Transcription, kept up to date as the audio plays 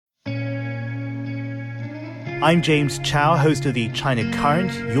I'm James Chow, host of the China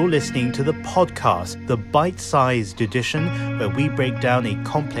Current. You're listening to the podcast, the bite-sized edition where we break down a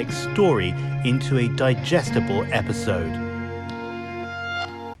complex story into a digestible episode.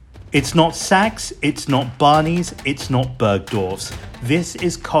 It's not Saks, it's not Barney's, it's not Bergdorf's. This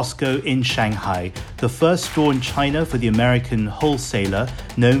is Costco in Shanghai, the first store in China for the American wholesaler,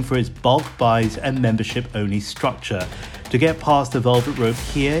 known for its bulk buys and membership-only structure. To get past the velvet rope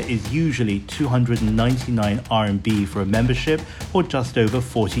here is usually 299 RMB for a membership, or just over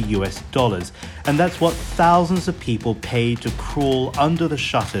 $40 US. And that's what thousands of people paid to crawl under the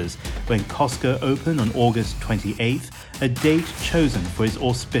shutters when Costco opened on August 28th, a date chosen for its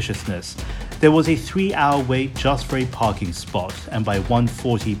auspiciousness. There was a 3-hour wait just for a parking spot, and by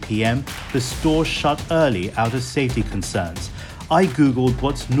 1:40 p.m., the store shut early out of safety concerns. I googled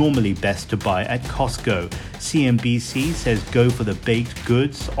what's normally best to buy at Costco. CNBC says go for the baked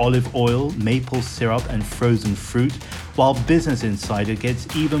goods, olive oil, maple syrup, and frozen fruit, while Business Insider gets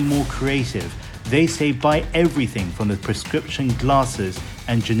even more creative. They say buy everything from the prescription glasses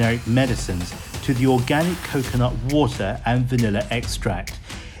and generic medicines to the organic coconut water and vanilla extract.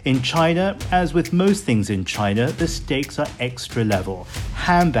 In China, as with most things in China, the stakes are extra level.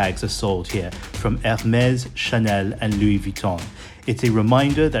 Handbags are sold here from Hermès, Chanel, and Louis Vuitton. It's a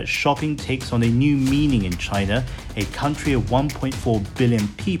reminder that shopping takes on a new meaning in China. A country of 1.4 billion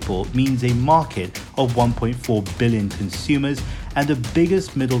people means a market of 1.4 billion consumers and the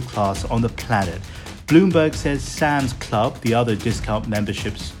biggest middle class on the planet. Bloomberg says Sam's Club, the other discount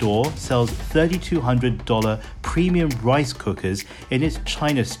membership store, sells $3,200 premium rice cookers in its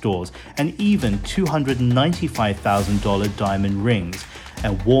China stores and even $295,000 diamond rings.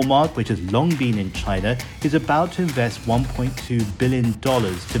 And Walmart, which has long been in China, is about to invest $1.2 billion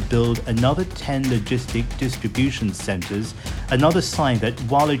to build another 10 logistic distribution centers, another sign that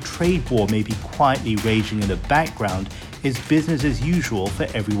while a trade war may be quietly raging in the background, is business as usual for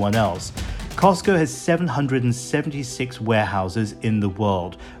everyone else. Costco has 776 warehouses in the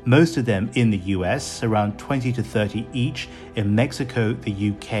world, most of them in the US, around 20 to 30 each in Mexico,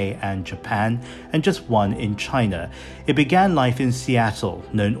 the UK, and Japan, and just one in China. It began life in Seattle,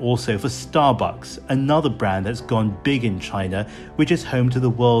 known also for Starbucks, another brand that's gone big in China, which is home to the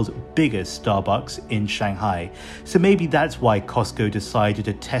world's biggest Starbucks in Shanghai. So maybe that's why Costco decided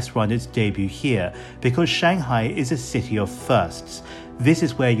to test run its debut here, because Shanghai is a city of firsts. This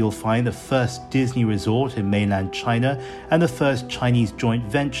is where you'll find the first Disney resort in mainland China and the first Chinese joint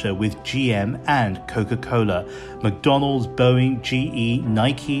venture with GM and Coca-Cola. McDonald's, Boeing, GE,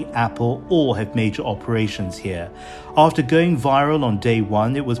 Nike, Apple all have major operations here. After going viral on day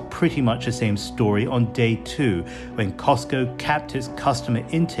one, it was pretty much the same story on day two, when Costco capped its customer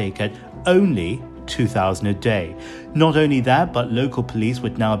intake at only 2,000 a day. Not only that, but local police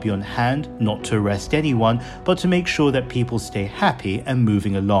would now be on hand, not to arrest anyone, but to make sure that people stay happy and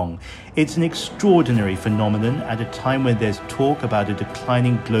moving along. It's an extraordinary phenomenon at a time when there's talk about a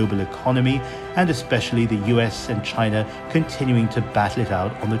declining global economy, and especially the US and China continuing to battle it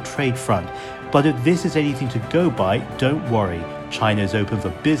out on the trade front. But if this is anything to go by, don't worry. China is open for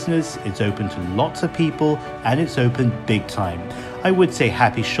business, it's open to lots of people, and it's open big time. I would say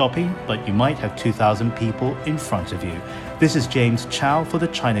happy shopping, but you might have 2,000 people in front of you. This is James Chow for the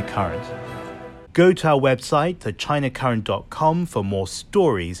China Current. Go to our website, thechinacurrent.com, for more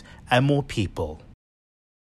stories and more people.